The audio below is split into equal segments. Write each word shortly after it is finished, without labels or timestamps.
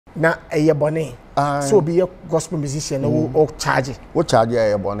na bone so be a gospel musician or charge what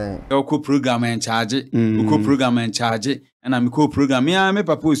charge bone ko program en charge ko program en charge and am ko program me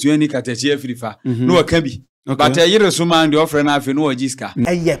papa so any katechi afrifa no waka bi but yere so man the offer na afi no wajiska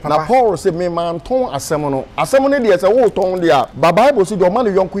na Paul say me man ton asem no de say wo ton dia ba Bible say the man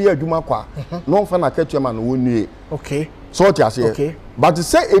yonko ye adwuma kwa no fa na katuama no wonue okay so ti ase okay but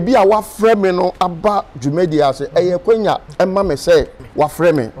say ebi a wa frɛ me no aba dwumadi ase kwanya emma me say wa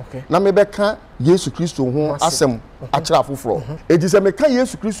frɛ me na me bɛka Yesu Kristo ho asɛm akyerɛ afoforo edi sɛ me ka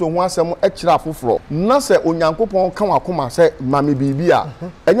Yesu Kristo ho asɛm akyerɛ afoforo na sɛ onyankopɔn ka wakoma sɛ ma me bibia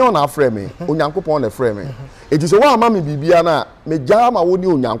ɛnyɛ ona afrɛ me onyankopɔn na frɛ me edi sɛ wa ma me bibia na me gya ma wo ni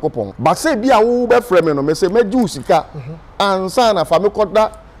onyankopɔn ba sɛ bia wo bɛ frɛ me no me sɛ mɛgye usika ansa na fa me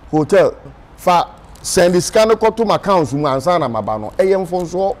kɔda hotel fa send the scan to my accounts mu ansa na maba no eyemfo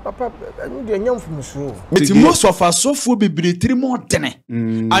nso papa enu de nyamfo nso but most of us sofo bebre three more dene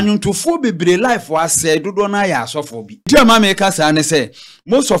anyuntofo bebre life was said dodo na ya sofo bi dia ma me ka sa ne say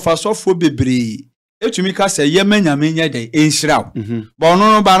most of us sofo bebre etumi ka say ye manyamenya de enhiraw ba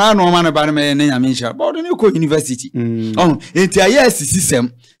ono no ba na no ma ne ba ne nyame enhiraw ba odo ne ko university enti aye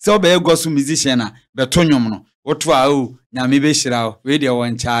system say obe gospel musician na beto nwom no oto a o nyame be hiraw we de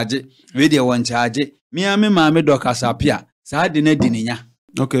won charge me ame ma me dokasa pia sa de na dininya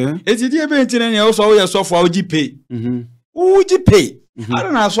okay eti die be ntine ne wo so wo ye sofo a uji pay uji pay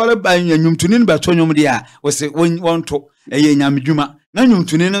ara na so le ba nwumtuni ne beto nwom de a wo se wonto eye nyame dwuma na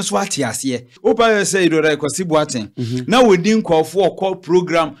nwumtuni ne so ate ase wo pa ye say do Akwasi Boateng na wodi nkofo okọ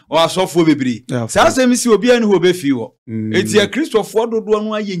program o asofo bebiri sa asem si obi ani ho be fi wo eti a Christopher dodo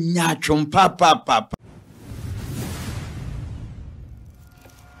no aye nya atwom papa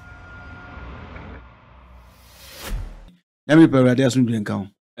Yami perade asundu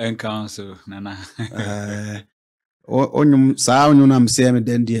enka so nana onyum saa onyum am se me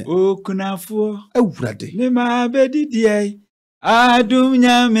den de o kunafo awurade me ma bedi de adum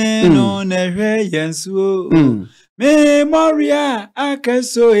nyame no na hwe yensuo memoria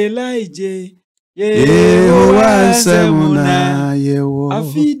akaso Elijah Yehowa semuna yewo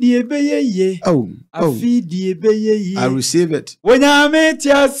afidi ebeye afidi ebeye I receive it wonyame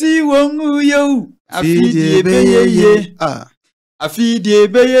tiasi wongu yo afidi ebeye afidi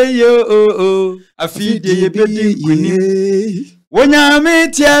ebeye afidi ebedi kwini wonyame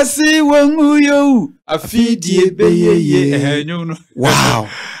tiasi wongu yo afidi ebeye wow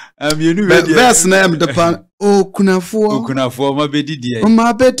verse name the pan okunafo ma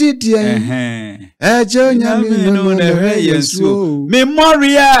bedidie eje nyame no na hwe yensuo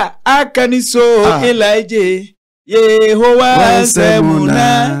memoria akaniso Elijah Yehowa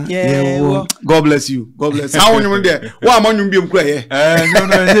semuna yewo. God bless you. God bless you. How you there? Why am you being cry? No.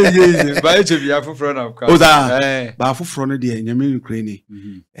 Ba eche bia foforo na kwa. Oda. Ba foforo no de nyame Ukraine.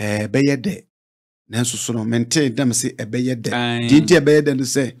 Beye de. Nanso so no mente dem se ebeye de. Dinti ebeye de no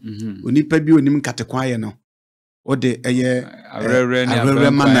se. Onipa bi onim katekwaye no. Ode eye arere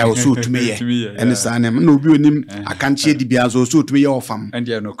mana oso tumi ye. Ene sa ne na obi onim akanche di bia so oso tumi ye ofam.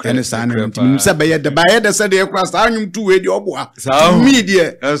 Ene sa ne ntimi se beye de se de ekwa sa anyum tu we di oboa. Mi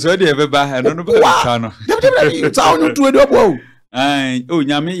de. So de beba eno no ba ka no. Sa anyum tu we di oboa. O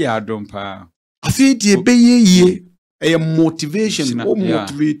nyame ya adom pa. Afi di ebeye ye. Eye motivation o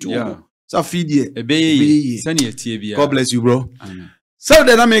motivate o. Sa fi di ebeye sani etie bia. God bless you bro. So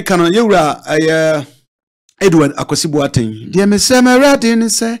the na kan yewura Edward Akwasi Boateng. Dear me say me ready ni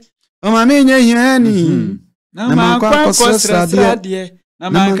say. Mama me nye hiani. Na ma kwa stress die.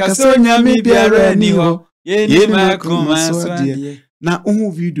 Na ma kaso nyame biara ni ho. Ye ma kuma so die. Na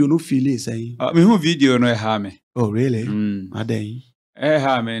ohu video no feel say. Me hu video no ha me. Oh really? Aden.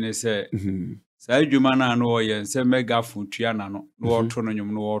 Ha me ni say. Sa adwuma na no ye say megaphone tua na no. No to no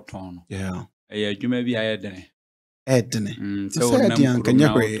nyum no ton no. Yeah. Adwuma bi aye dene. Edne. So dian kanya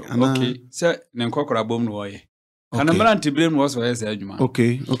kwe ana. Okay. Se ne nkokora bom no ye. Kana mranti blame was for say adwuma.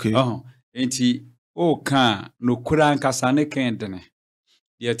 Okay. Enti o kan no kura nkasa ne kendene.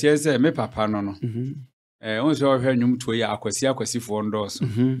 Ye tie say me papa no no. On so hwe nwum to ye akwasi fo ndos.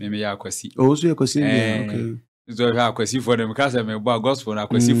 Me ya akwasi. Oh so akwasi okay. So hwe akwasi fo dem ka say me bo gospel na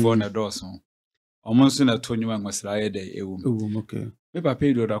akwasi fo na dos. Omo nso na to nwum anwasra ye de ewum. Okay. Me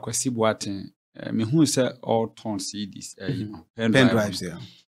papa do Akwasi Boateng. Me who say all ton CDs, pen drives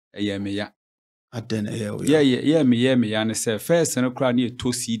there. Me ya. Aden me ya ne say first no kra na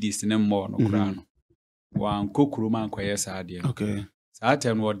 2 CDs ne more no kra no. Wan kokuru man kwaye sa de. Okay. Sa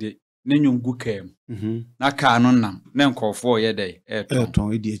time no de ne nyungu kem. Na ka no nam na nkofo ye dey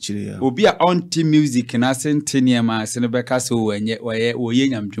ton edi akire ya. Obi a onti music na sentenie ma se ne beka se oye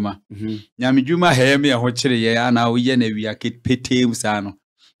nyamdwuma. Nyamdwuma he me ho kire ye ana oye na wi aket petem sa no.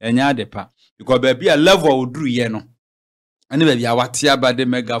 enya de pa because baby a level oduru ye no ene baby a wate abade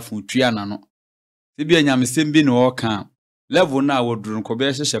megaphone tua na no se bi anyamesem bi no kan level na woduru ko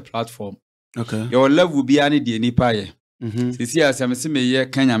be hye platform okay your level bi ane de nipa ye sisi asemse me ye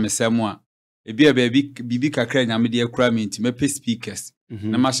kanyamesem a ebi a baby bibi kakra nyame de akura me nti me pe speakers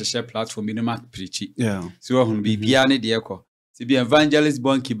na ma hye platform bi na ma preach so ohun bibi ane de ekọ se bi evangelist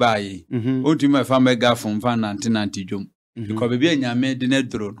bonki baye ontuma fa megaphone fa 1990 dwom because baby anyame de na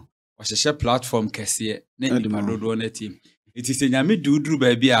duro no hye platform kese na nipa dodo na team iti se nyame duduru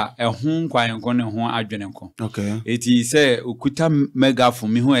baby a ehun kwan ne ho adwene nko okay iti se okuta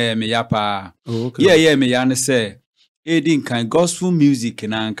megaphone mi ho me ya pa ye me ya ne se edin kan gospel music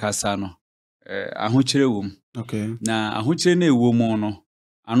na ankasa no ahokyere wom okay na ahokyere na ewo mu no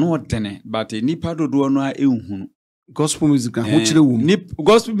ano odene but nipa dodo no a ehunu gospel music ahokyere wom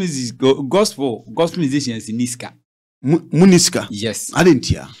gospel music gospel musicians niska muniska yes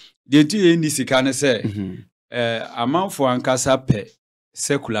adentia de tu niska ne se amanfo ankasa pe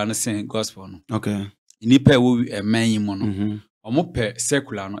secular no sen gospel no okay nipa wo eman mu no omo pe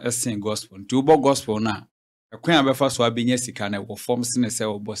secular no esen gospel nti wo gospel na ekwan abefa so abenya sika na wo form sene se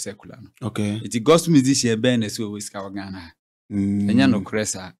wo secular no okay iti gospel musician ben na se wo sika wa Ghana enya no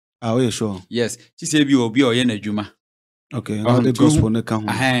kresa oh yeah sure yes chi se bi obi o ye na dwuma okay all the gospel na ka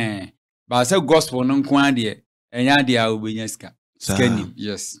ho ba se gospel no nko ade enya de a obenya sika scanim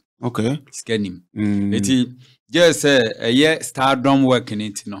yes okay scanim iti just ye stardom work in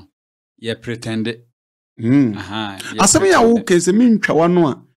it no ye pretend asem ya wo kese mi ntwa wano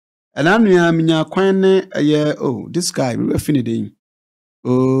a ana nua minya kwan ne ye oh this guy we fini dey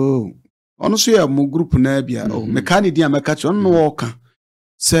oh ono so ya mo group na bia oh mechanic dia mekachi ono wo ka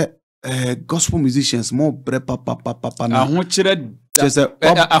se gospel musicians mo bre papa na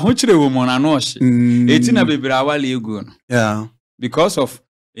ahokyere wo mo na no hye eti na bebra wale egu no yeah because of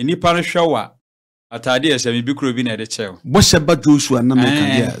any parish shower atade ya shami bi kuro bi na de chew bo sheba Joshua na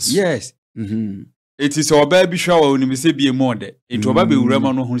meka yes it is oba bi shower oni me se bi emo de it oba be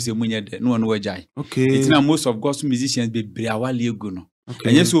wurama no hu se munye de no wajai okay it na most of gospel musicians bebra wale egu no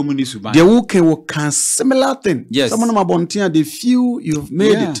enye so mu ni suban they will can similar thing someone mabontia they feel you've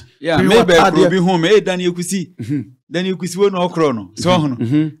made it maybe obi home Daniel Kusi Daniel Kusi wo no okro no so hono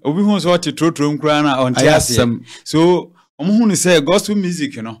obi hu so trotro nkura na on tiase so omo hu say gospel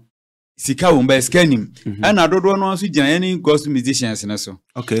music no sika wo mba scanim na dodo no so gina any gospel musicians na so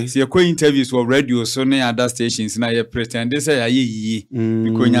okay see a interviews or radio so na other stations na ye pretend say ya ye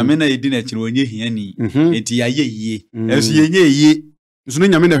because nyame na edi na kire onye hia ni enti ya ye eso ye nye so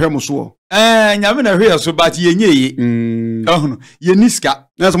nyame na hwe so nyame na hwe so but ye nye no ye niska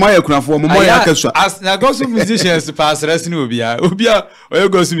na so ma ya kunafo mo mo ya kasua as na gospel musicians pass rest ni obia oye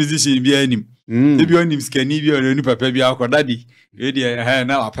gospel musician bia anim ebi onim skani bi oni papa bi akoda di e de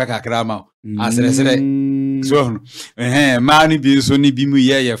na apaka krama asresere so ma ni bi so ni bi mu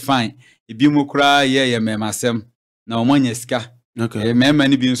ye fine ebi mu kra ye memasem na omanya sika okay mema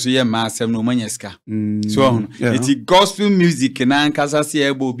ni bi so ye masem na omanya sika so eti gospel music na nkasa se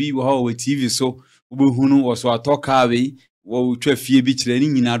ebo bi wo TV so obohunu wo so atoka we wo twa fie bi kire ni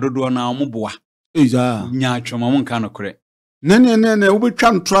nyina dodo na omoboa nya atwoma mo nka no kore ne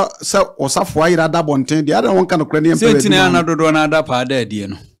ubetwa ntra se osafo ayira da bonten de ada won kan kra ne empere sentina na dodo na da pa da die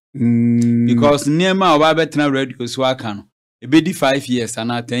no because niema oba betena radio so aka no ebedi 5 years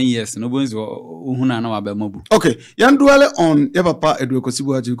and 10 years no bonzi ohuna na wabemabu okay yanduale on your papa Akwasi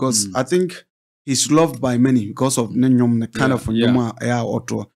Boateng because I think he's loved by many because of nyom the kind of nyoma ya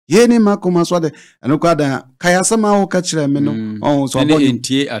otro ye ni makoma so de enokwa da kaya sama ho ka kire me no oh so bo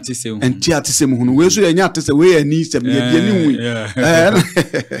entie atesem hunu we so nya atese we ani sem ye ni hu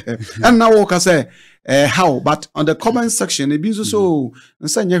and now we can say how but on the comment section e bi so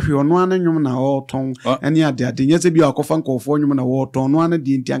nsa nya hwe ono an nyom na oton ene ade nya se bi akofa nkofo nyom na oton no an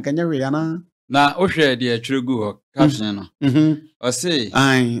de nti anka nya hwe ya na ohwe de atwere gu ho caption no o say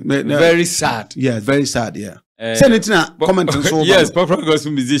very sad very sad send it na comment so yes popular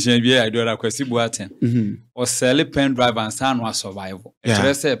gospel musician bi I do Akwasi Boateng or sell pen drive and sound was survival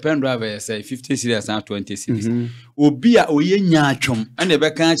say pen drive say 50 series and 20 series obi a oye nya atwom and e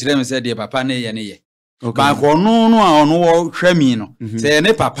be kan kire me say de papa na ye ne ye ba ko no a ono wo hwami no say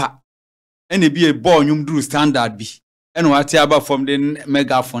ne papa ene bi e ball nyum duru standard bi ene wate aba from the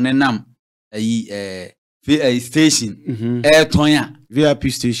megaphone nam ayi station Tonya VIP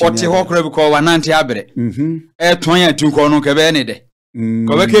station oti hokora bi ko wanante abere Tonya tunko no ke be ne de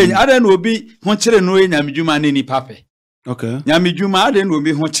ko be ke ada no obi ho kire no nyamedwuma ne ni pape okay nyamedwuma ada no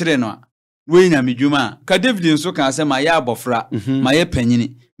obi ho kire no we nyamedwuma ka David nso kan se ma ya abofra ma ye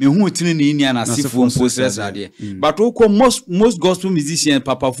panyini me who tini ni ni anasifo process ade but oko most gospel musicians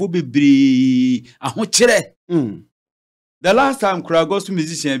papa fo bebre ahokyere the last time kura gospel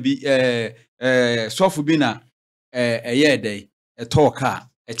musician bi sofu bi na dey a talk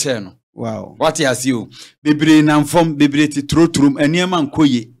a channel wow what you see bebre na form bebre ti trotrum eniema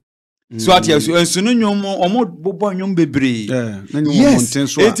nkoye so what you see enso no nwom omo bobo nwom bebre yes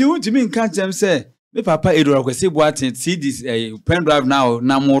eti untimi nka jem say me papa Akwasi Boateng see this pen drive now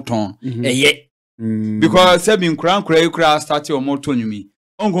na moton because say bin kura start your moton nyumi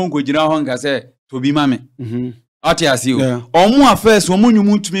ongongo gina ho nka say to bi mame what you see omo affairs omo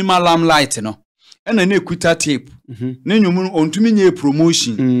nwum ntumi ma lamplight no ena na ekuta tape na nwum ontumi nye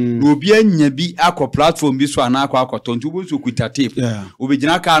promotion na obi anya bi akọ platform bi so ana akọ ntubu so kuta tape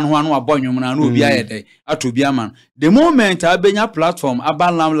obegina ka no anu abọ nwum na obi ayede atobi ama the moment abenya platform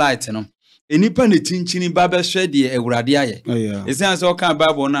aba lamplight no enipa ne tinchini baba hwe de ewurade aye esan so kan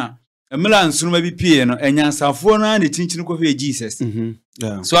bible na emela nsuru bi pie no enyansafo na ne tinchini ko hwe Jesus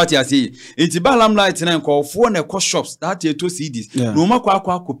so ati asi enti ba lamplight na nkofo na ko shops that to CDs no makwa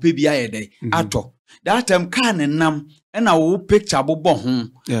akọ pe bi ayede ato that time kan nam ena wo picture bobo ho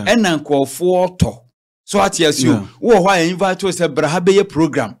ena nkofo to so ati asi wo ho a invite we say braha ye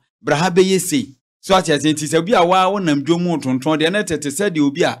program braha ye say so ati ati se bi a wa wonam dwomu tonton de na tete se de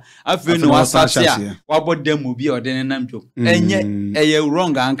obi a afi no asase a wa bodam obi a ode nam dwom enye eye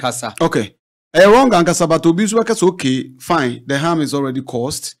wrong ankasa okay wrong ankasa but obi so ka say okay fine the harm is already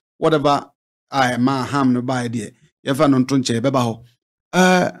caused whatever I ma harm no by there ye fa no ntonche beba ho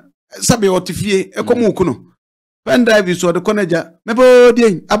sabe otifie ekomu kuno pen drive so the konaja mebo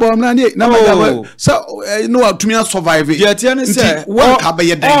dey abom na dey na maga so no atumi survive ye tie ne say what ka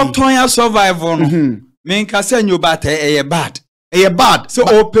be dey all ton survive no me nka say nyobata bad so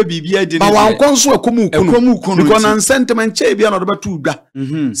ope bibia dey ba wan konso ekomu kuno because an sentiment che bia no do betu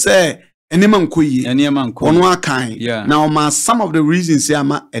dwa say enema nkoyi ono akan now ma some of the reasons say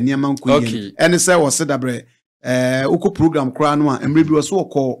ama enema nkoyi and say was dabre uko program kra no a emre bi was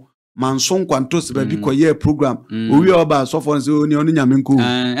wo manson kwantos ba bi koye program owi oba so for say oni nyame nko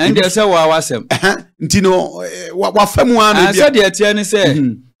and they say wa wasem ntino wa famu an bi say dey tie ni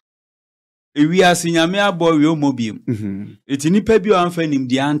say ewi asinyame abo wi omobiem etini pa bi o anfa nim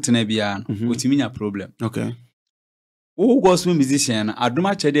di antena bia no otimi nya problem okay wo gospel musician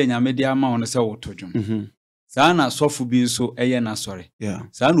adoma chede nyame dia ma won say wo tojum sa na sofu bi nso eye na sorry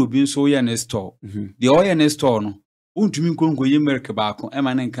sa na obi nso ye na store the oye na store no untumi nkonko ye merke baako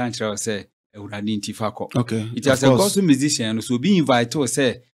ema na nka kire say ewurade ntifa kọ okay it is a gospel musician so be invite to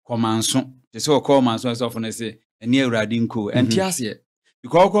say komanso they say call manso so for say eni ewurade nko entiase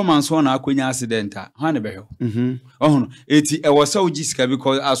because komanso na akonya accident ha ne behwe ohun eti e wo say ogisika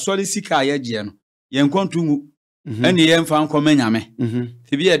because asori sika ye je no ye nkontu eni ye mfa nkomanyame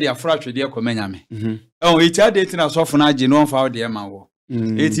tibi ye de afratwe de komanyame eti ade na so for na je no mfa de ma wo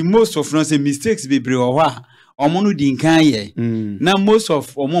eti most of no say mistakes be bre wo ha omono di nkan ye na most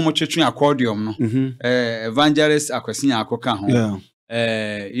of omo twetwe accordion no evangelist Akwasi akoka ho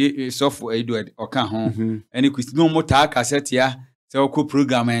soft Edward oka ho eni kwisi no mota cassette ya se oko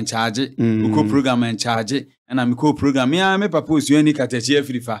program en charge oko program en charge na me ko program ya me papa osu ni katechi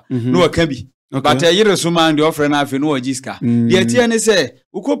afirifa no oka bi but yire so man de offer na afi no ogiska de tie ne se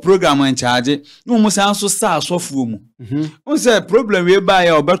oko program en charge no mo san so star sofuo mu on say problem we ba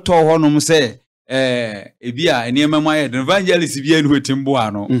ya obeto ho no mo say ebia eniema ma ye evangelist bia no wetimbo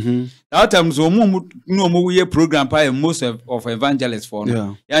ano that time so mo no mo ye program pa most of evangelists for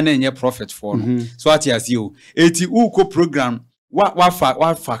no ya na enye prophet for no so ati asio eti uko program wa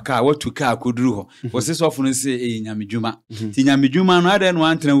fa ka wa tuka akoduru ho wo se so no se nyamedwuma ti nyamedwuma no ade no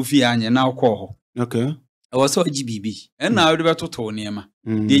antena ofi anye na akọ ho okay wo so gibibi na wo de betoto niema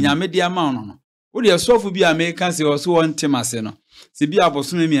de nyamede ama no wo de sofu bi American se wo so won temase no se bi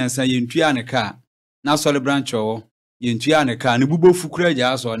abosono miansa yentua ne ka na celebrant o yentua ne ka ne bubo fukura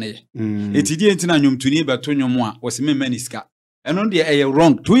ja aso ne etidi entina nwumtuni beto nwom a wo se memaniska eno de eye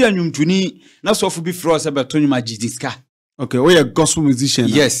wrong to ya nwumtuni na sofu bi fro se beto nwuma jidiska okay we are gospel musician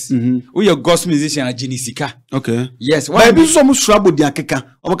yes we are gospel musician a jinisika okay yes why be so much trouble di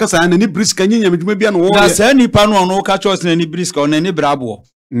akeka obakasa na ni briska nyanya medwuma bia no wo na sa nipa no no ka church na ni briska na ni brabo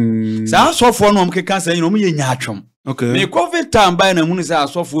sa sofo no mkeka sa no ye nya atwom okay me covid time by na munu sa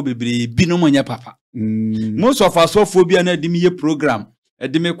sofo bebre bi no nya papa most of us sofo bia na dimi ye program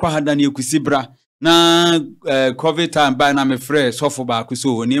edimi kwa hada na ekusi bra na covid time by na me frɛ sofo ba ku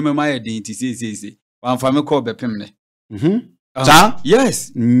so oni me ma ye din ti sesese wan fa me call bepem ne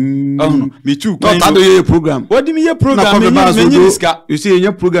Yes. Me too. Not a program. What do you mean program? You see, in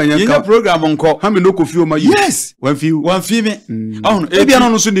your program, your program on how many local few my yes. One few. Maybe I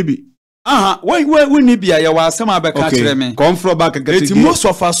don't know. We need be a was some other country. Come from back again. Most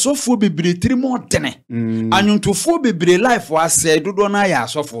of us so for be 3 more than. And to for be life was said, do not I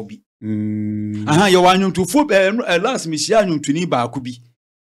so for be. You want to for last mission to Niba could be.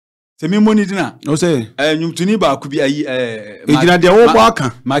 Semi money dinner. No say. You to Niba could be a the old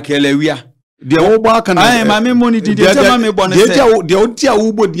barker. Makelewia. The old barker. I am money did tell me bonnet. The old tia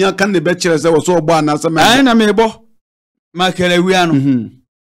who would near can the bachelors that was so born as a man. I am a bo. Makelewiano.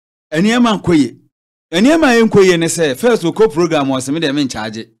 Any man quay. Any man inquiry and say, first will co program was a medium in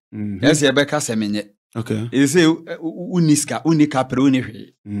charge. Yes, a becca seminate. Okay. You say, Uniska, Unica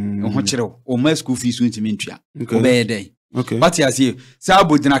Peruni, or my school fees with Mintia. Obey a day. Okay. But yes, you,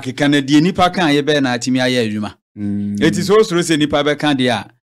 Sabu Dinaki Canadian Nipa can ye bear na Timia Yuma. It is also a Nipa Candia.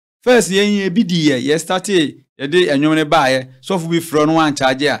 First, ye BD, ye started a day and you buy, so we from one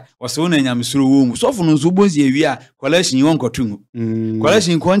charge, or so name I'm through, so for no subos ye are, collection you won't go to.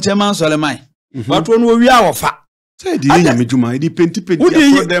 Collection Quanchaman Solemai. But when we are fat. Say, the Juma, the penty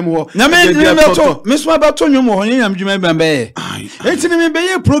them or Miss Mabaton, you am Juma Bambe. It's in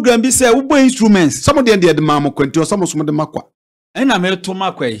a program, be said, instruments. Some of the end mamma quentin or some of the Makwa. And I made to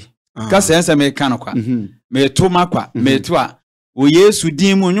Makwe. Cassens I made Canaqua. Me to Makwa, me to. O yes, we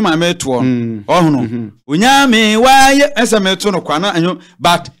deem when you my metro. Oh no. Unyame, why, as a metro,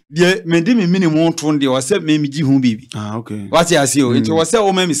 but the Medimi minimum 20 or 7 maybe Humbi. Okay. What I see, it was a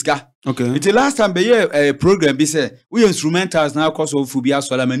Omemiska. Okay. It's the last time a program be said, we instrumentals now cause of Fubia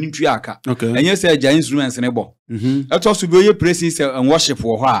Solam and Intriaca. Okay. And yes, I instruments in a ball. That's also be your praises and worship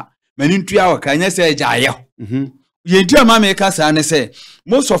for her. Menintriaca, can you say Jaya? You dear mamma Cassa and say,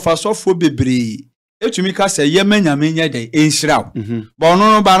 most of us off will be bree. Etumika say yemen yamenya de enshiraw bo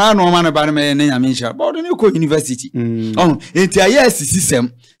no bana no man ba me ne yamenya bo do ne ko university enti aye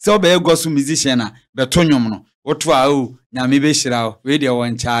system se obey gospel musician na beto nwom no woto a o nyame be shiraw we de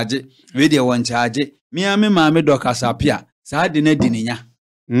won charge me ame ma me dokasa pia sa de na dininya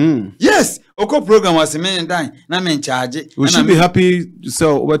yes oko program was me dan na me charge we should be happy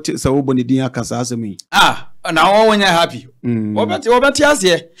so what so oboni din akasa asemi now when you're happy what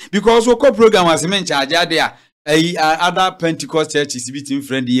yes because oko program was me charge there other Pentecost churches between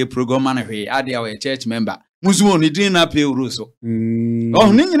friend ye program man we are church member musumo ni din na pay ruso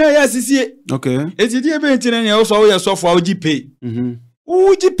ni nyina yes see okay eti die be ntine ne so we so for uji pay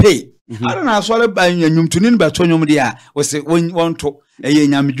I don't know so by nyumtuni ba to nyum dia we say won to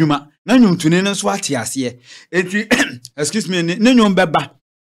nyamdwuma na nyumtuni no so ate ase eti excuse me ne nyum beba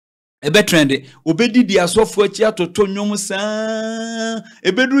ebe trend obedi dia sofo achi atoto nyum saa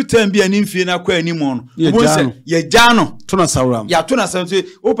ebedru tambia ni mfie na kwa ani mo no obo se ye jano to na sawram ya to na sanse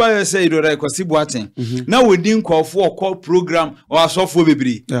opa say do Akwasi Boateng na wodi nkofo okọ program o asofo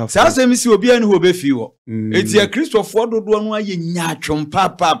bebiri saa se mi si obi ani ho be fi wo eti ya Christopher dodo no aye nyaatwom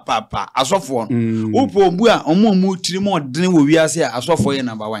papa asofo no opo obu a omo tiri mo odene wo wiase asofo ye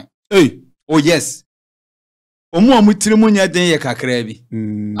number 1 oh yes omo amutiri mo nya den ye kakra bi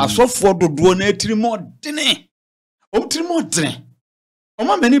asofo dodo na atiri mo dene omtiri mo dene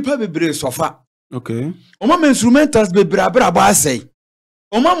oma mani pa bebre sofa okay oma instrumentals bebre abraba asai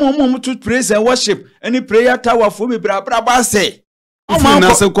oma mo to praise and worship any prayer tower for bebre abraba asai oma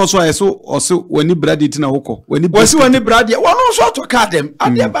na se koso eso wani bradi tina hoko wani bradi wono so to ka dem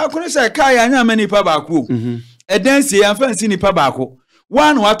ade ba ko se ka ya nya mani pa ba ko edansi ya fancy ni pa ba ko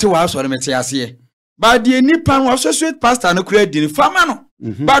one what wa so mete ase but the nipa no associate pastor no create the fama no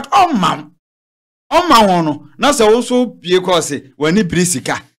but on no na se wo so bie ko se wani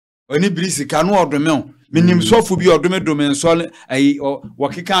brisika no odome o minim sofo bi odome nso ai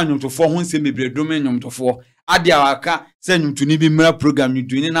wakeka anwomtofo ho nsem bebre dome anwomtofo ade awaka se nwumtuni bi mra program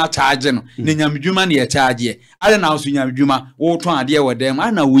nwumtuni na charge no ne nyamdwuma ne ye charge ade na so nyamdwuma wo ton ade wo dem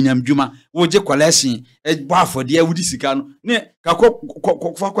ana wo nyamdwuma wo je collection bo afode wudi sika no ne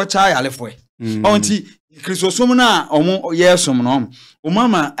kakọ cha yalefo onti Christosum na omo yesom no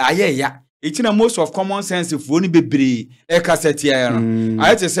mama ayeya etina most of common sense for ni bebre e cassette ya no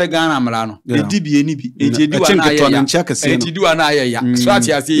ayete se Ghana mra no edibie ni bi entidiwa na ayeya entidiwa na ayeya so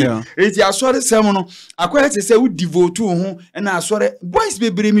ati ase enti asore sem no akwete se wo devote ho na asore boys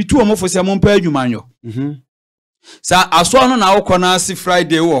bebre mi tu omo fo se mo mpa adwumanyo sa asore no na wo na ase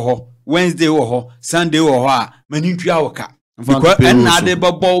Friday wo ho Wednesday wo ho Sunday wo ho a manintwa wo ka because na de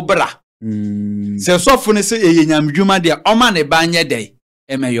bobo bra se sofo ne se eyenyamdwuma de oma ne banye dey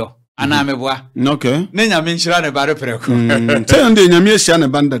emeyo ana meboa okay ne nyame nhyira ne bare preko se nde nyame ehia ne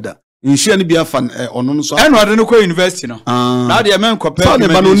bandada Inshia ni bia fan ono so. And what no ko university no. Now the men compare. So ne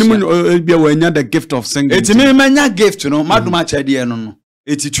ba no nim bia wanya the gift of singing. Eti me manya gift no, maduma chede no.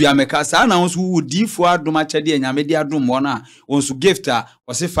 Eti tuya meka sa na wonso wudifo aduma chede nyame de adum wona wonso gift a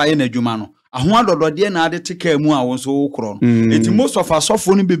wose faye na adwuma no. Aho adodode na ade teka mu a wonso wokro no. Eti most of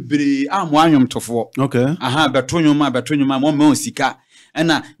asofo no bebre amo anwomtofo. Okay. Aha beto nwuma mo me osika.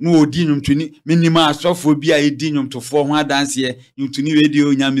 Ena no odi nwumtuni minima asofo bi a edi nwumtofo ho adanse nwumtuni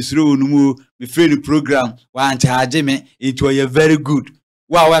radio nyamesuro onumu me free program wa charge me it was very good.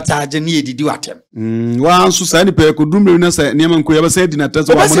 Wa charge ni edidi watem. Wa anso sa ni pe ko dumre na sa niam nko ya ba sa edina tem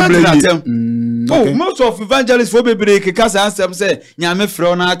so wa mo blame. Oh, most of evangelists for bebre kekasa ansem say nyame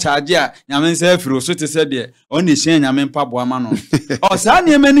frɛ na charge a nyame nsa afiro so te sɛ de on ne hyen nyame mpaboa ma no. O sa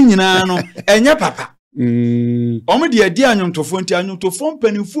niam ni nyina no enye papa. Omo de adi anyomtofo nti anyomtofo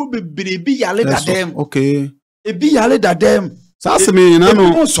mpanifo bebre bi yale dadem. Okay. E bi yale dadem. Sa aseme na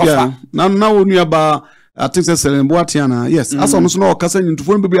no na wonu aba I think say Boateng yes asa no so na okasa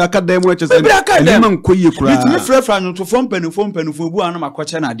anyomtofo bebre akadem we chese enema nkoye kura. Bitimi frɛfra anyomtofo mpanifo bu anu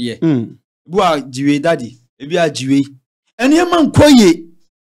makoche na de. Bu a jiwe daddy e bi a jiwe. Enema nkoye.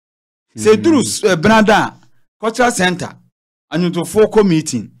 Se duru brada cultural center anyomtofo ko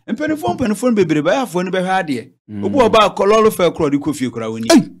meeting. Mpenifo bebre ba yafo ni be hwa de. Obu oba kololo fe kro de kofi kura woni.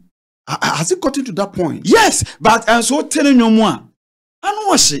 Has it gotten to that point? Yes, but and so telling you more.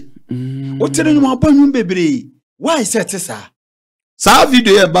 Anu washi. O telling you about you bebre. Why is that sir? Sa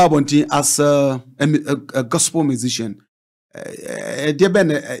video here Babonti as a gospel musician. There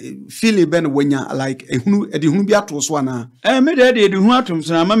ben feel ben wenya like ehunu edi hunu bi ato so ana. Me de edi hunu atom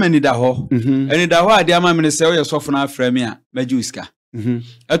so na mama ni da ho. Eni da ho ade ama me se o ye sofo na afra me a majuiska.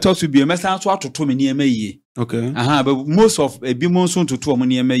 Eto so bi mesa so atoto me niam yie. Okay. But most of ebi mo so toto mo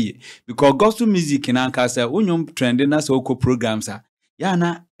niam yie because gospel music na anka say onyom trend na say oko programs a ya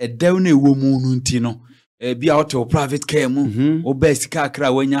na edew na ewo mu nu nti no bi a hotel private care mu o best car kra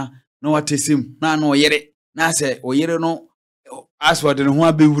wanya na watesim na na oyere na say oyere no asword no ho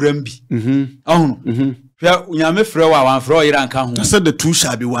abewuram bi ahunu hwa nyame frɛ wa wan frɛ oyere anka ho. I said the two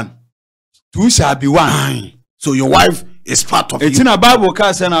shall be one. Two shall be one. So your wife is part of it. It's in a Bible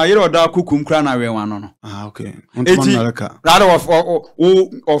case na oyere oda kukum kra na we wan no. Okay. Rather of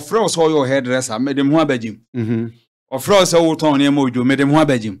frɛ so your hairdresser made him ho abagim. Of frɛ so wo ton ne mojo made him ho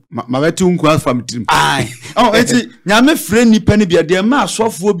abagim. Ma beti unko from team. Oh eti nyame frɛ nipa ne bia de ma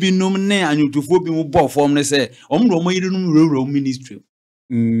asofo bi num ne anyotofo bi mu bɔ form ne say omdo mo yire num rewro ministry.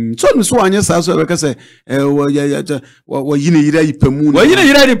 So no so anya sa so be say wo yine yire yipamu. Wo yine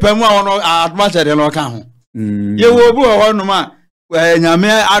yire yipamu a ono admacha de no ka ho. Ye wo bu ho no ma nyame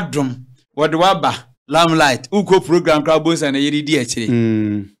adom wo de waba lamlight uko program ka bo say na yiri di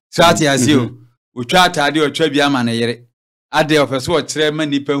akire. So ati asio o twa atade o twa bia ma na yire ade opeso o kire ma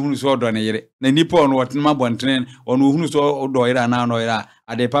nipa hunu so odo na yire na nipa ono wotema bontene ono hunu so odo yire na no yire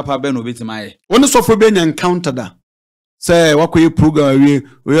ade papa be no betima ye woni so fo be nya encounter da say wakoye program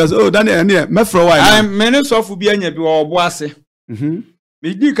we oh Daniel ne me fro why me ne so fo bi anya bi wo bo ase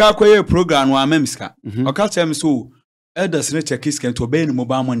me di ka akoye program no amemska o ka tell me so elders ne check scan to be ni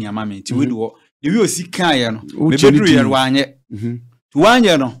mobile money amame ti we do ye we osika ye no me bedru ye wanye to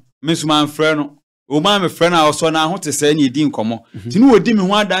wanye no me suma frɛ no o ma me frɛ na o so na ho te sɛ na edi nkomo ti no odi me ho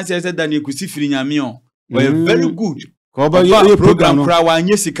adanse sɛ Daniel Kusi firi nyame o we very good ko ba ye program no kra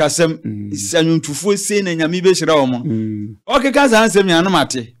wanye sikasɛm sanwuntufo se na nyame be hyira wo mo okay ka san sɛm nyane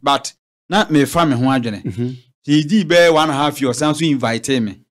mate but na me fa me ho adwene ti di be 1.5 years san so invite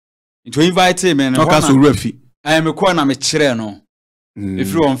me to invite me no ka so rafi I me ko na me kyerɛ no e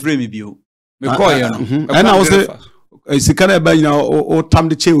firi on frɛ me bio me ko ye no and I was sikana ba nyina o tam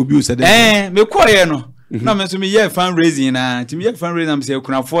de che obi o se de me ko ye no na me so me ye fundraising na ti me ye fundraising am se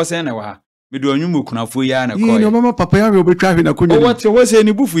kunafo se na wa ha me do anwum kunafo ya na ko ye no mama papa ya we obetwa hwe na konya what you say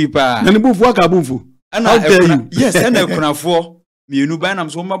ni bufu ipa na ni bufu aka bufu ana yes na kunafo me enu ba na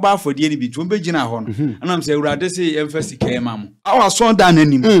so maba afode ni bi to be gina ho no ana me se urade se emphasize ke ma mo awa so da na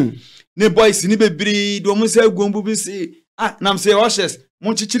nim ne boys ni bebiri do mo se agombu bi se na me se washes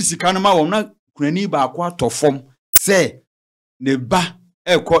mo chichiri sika no ma wo na kunani ba akwa atofom say ne ba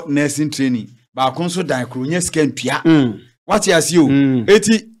ekọ nursing training ba konso dan kro nya scan tua what you see o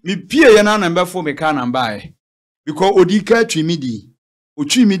eti mi pie ye na number 4 me ka number e because odika twimidi o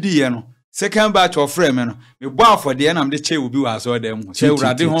twimidi ye no second batch of frame no me bo afode ye na me che obi wa so dem che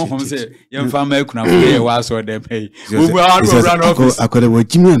urade honhom se ye mfa ma kuna fo ye wa so dem hey obu aro run office akore wo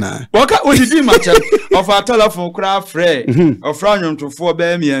jimi na waka odidi ma che of a telephone kra frɛ of fra nwonto fo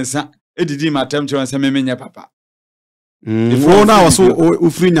ba miensa edidi ma tem che on se me menya papa Oh, now so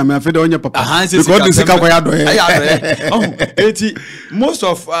ufri nyame afede onye papa. Because this ka kwaya do. Most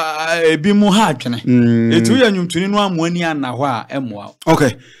of ebi mu ha adwene. Etu ya nwumtuni no amoani ana ho a emoa.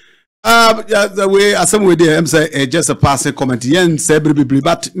 Okay. The way some way there, I'm say just a passing comment. Yen say briefly,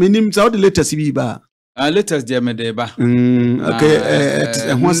 but minim say all the latest be ba. Latest there me dey ba. Okay.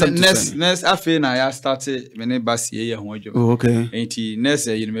 Next afi na ya start me ne ba sie ye ho adwo. Oh, okay. Enti next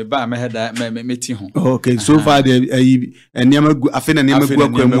ye me ba me head me ti ho. Okay. So far the enema afi na enema gu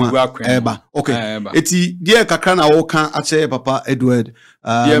akwemu eba. Okay. Eti there kakra na wo kan ache papa Edward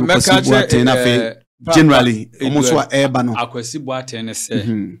Akwasi Boateng afi generally almost wa eba no. Akwasi Boateng ne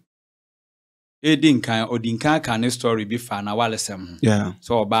say Odinkan kan story be fa na walesem. Yeah.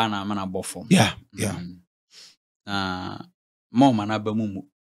 So oba na mana bofom. Yeah. Mom na ba mumu.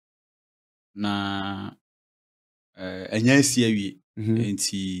 Na enya esi awie.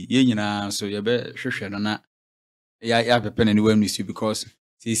 Enti ye nyina so ye be hwehwe no na ya pepe na ni wam nisi because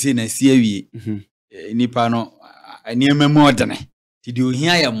see na si awie. Nipa no eniema mu odene. Ti di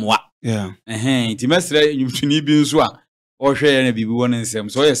ohia ya moa. Yeah. Ti mesre nyumtuni bi nso a ohwe na bibi won nsem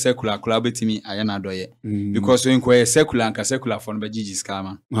so ye secular betimi aye na doye because when ko secular nka secular for no be gigi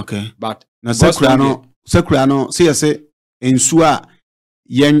scam. Okay. But na secular no say ensu a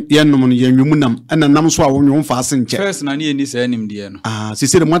yen nom no yenwum nam na nam so a wonwum fa ase nche first na ne ni say nim de no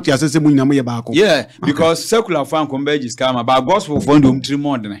say the month asese mu nyam ye baako yeah because secular for nko be gigi scam but gospel for ndom tiri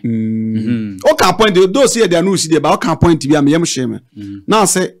more than o ka point those here they no see there but o ka point bi am yem shame now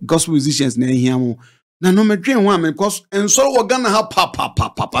say gospel musicians na ehia mo na no medwen ho am because enso wo Ghana ha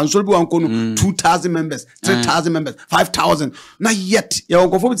papa enso bi wanko no 2,000 members 3,000 members 5,000 na yet ya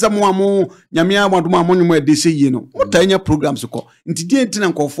nkofo bi samo amo nyame amadom amonwom ade se yie no what anya programs ko nti die ntina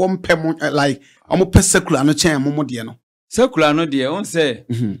nkofo mpem like amo pe secular no chen amo de no secular no de on say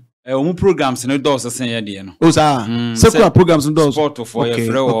omo programs no do sen ye de no o sa secular programs no do sport for your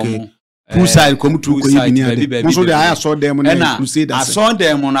free omo crusade come to ko yibini ade mo so de aya so dem na crusade ase so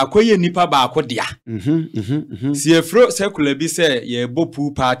dem na akoye nipa ba akodia si efro secular bi say ye bo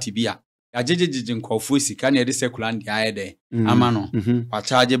pool party bia ya jejeje nkofo sika na de secular ndi aye de ama no wa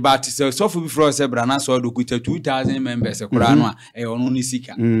charge bat so for bi fro say brana so do kuta 2,000 members ekura no a e ono ni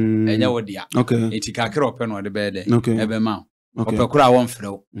sika enya wodia etika kra open no de be de ebe ma opekura won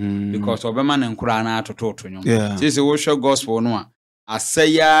freo because obema na nkura na atoto nyo say wo show gospel no a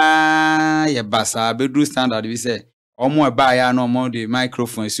asaya ye basa bedru standard we say omo eba ya no omo de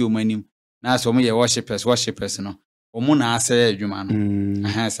microphone si omanim na so omo ye worshipers no omo na asaya adwuma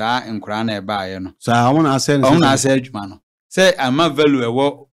no sa nkura na eba ya no sa omo na asaya adwuma no say ama value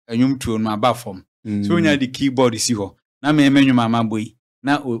ewo anwumtuo no aba form so onya the keyboard si ho na me enwuma amaboyi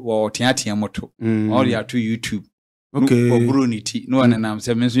na wo teatea moto all ya to YouTube. Okay. Obrunity. No one am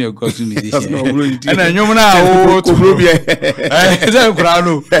say mention your gospel musician. And anyum na wo to brobie. Say nkura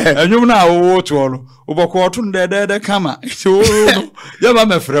no. Anyum na wo to no. Oboko to de kama. So no. Ya ba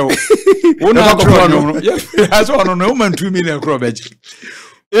mefrɛ wo. Wo na ko no. Ya so no no man 2 million kro beji.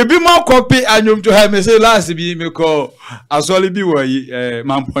 Ebi mo copy anyum to ha me say last bi me ko asoli bi wo yi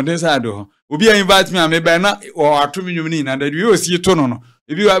mamponde side ho. Obi invite me am be na o atomi nyum ni na da wi o si to no no.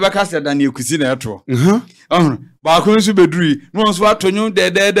 Ebi wa be ka se Daniel Kusi na eto. Ba ko nsu beduri no nso atonyu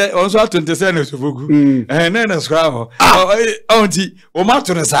de onso atontese na sofogu na skra ho onti o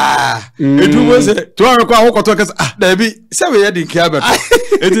mato ne sa edu mo se to akwa akoto kesa da bi se we ye dinki abeto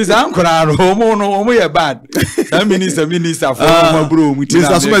eti sa ankora no omo ye bad sa minister for ma bro mu ti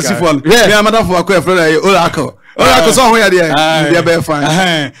na so masifo me amada for akwa friend ay Ola so ho ya de be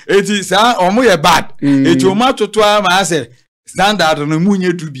fine eti sa omo ye bad eti o mato to ma se standard no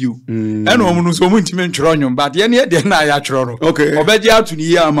munye dubio ena omu no so mu ntime ntworo nyom but ye ne de na ya tworo no obeji atu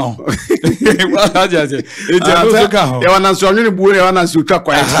ni ya ma ho wa ja se eti so ka ho ya wana so onwene buwe ya wana so twa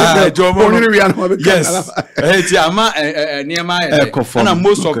kwa onwene wi an ho be yes eti ama niema ya na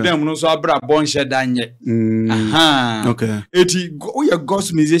most of them no so abra bon she danye eti wo ya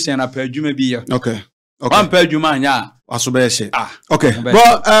gospel musician na pa adwuma bi ya one pa adwuma anya asobeshe okay but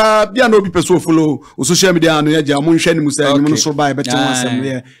bia no bi person follow o social media no ya ja mo nhwe ni musa ni mo so buy better one sem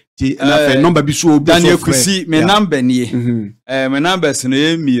there ti na fe number bi so obi Daniel Kusi me number nie me numbers no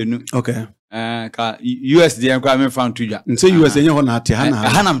ye mienu okay ka USD en kwa me fan tuja nse US enye ho na ate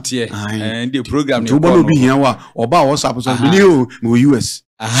ha na mte the program ni bo no bi hia wa oba WhatsApp so bi ni o me US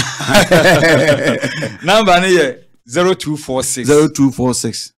number ni ye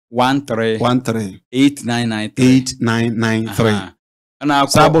 0246 13 8993 and I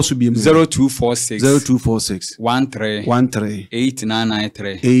Sabo should be 0246 13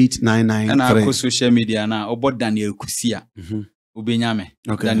 8993 and I social media na obo Daniel Kusi Ubenyame.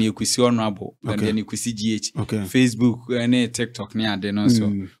 Daniel Kusi Honorable. Daniel Kusi GH. Facebook and TikTok near the no so.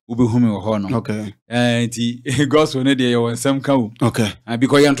 Ubehumi or Honor. Okay. The gospel ne dey on some cow. Okay.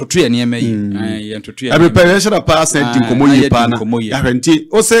 Because you to tree near me. You to tree. Every person a pass and Tinkomo Yipana. Yarenti.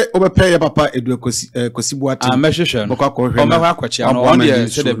 Ose obepay papa Edu Kosi Boateng. Mehwehwe no. Omekwa kwachia no. One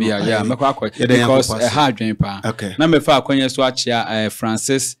say the bia yeah. Mekwa kwachia because a hard dream pa. Okay. Na mefa akwanya so achia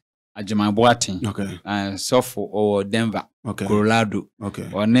Francis Akwasi Boateng. Okay. Sofo or Denver. Okay. Colorado. Okay.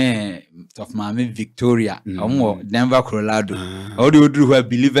 One of my Victoria. Denver, Colorado. How do you do where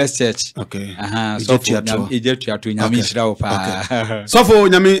Believers Church? Okay. So for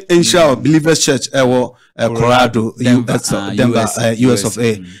Nyami Insha Believers Church. Colorado, Denver, US of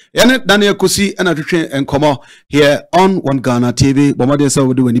A. Yanet Daniel Kusi and I and come here on One Ghana TV. Bomade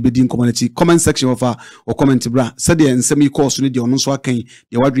so do any bidding community comment section of our or comment bra. Sadia and semi course with the onoswa ken.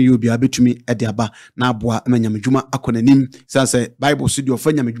 The wadri you be able to me at the aba na boa menyamjuma akonanim. Say Bible studio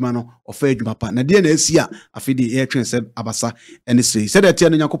fanya medwuma of fair jumapa na de na asia afidi air train said abasa and say said that tia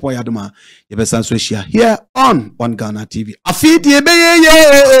nyakopo yadoma ye besan so hia here on One Ghana TV afidi ebeye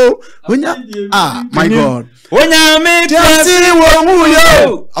my God onya me tasi wo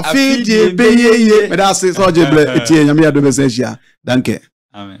yo afidi ebeye me da say so je ble tie nyame yadoma se hia danke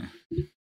amen.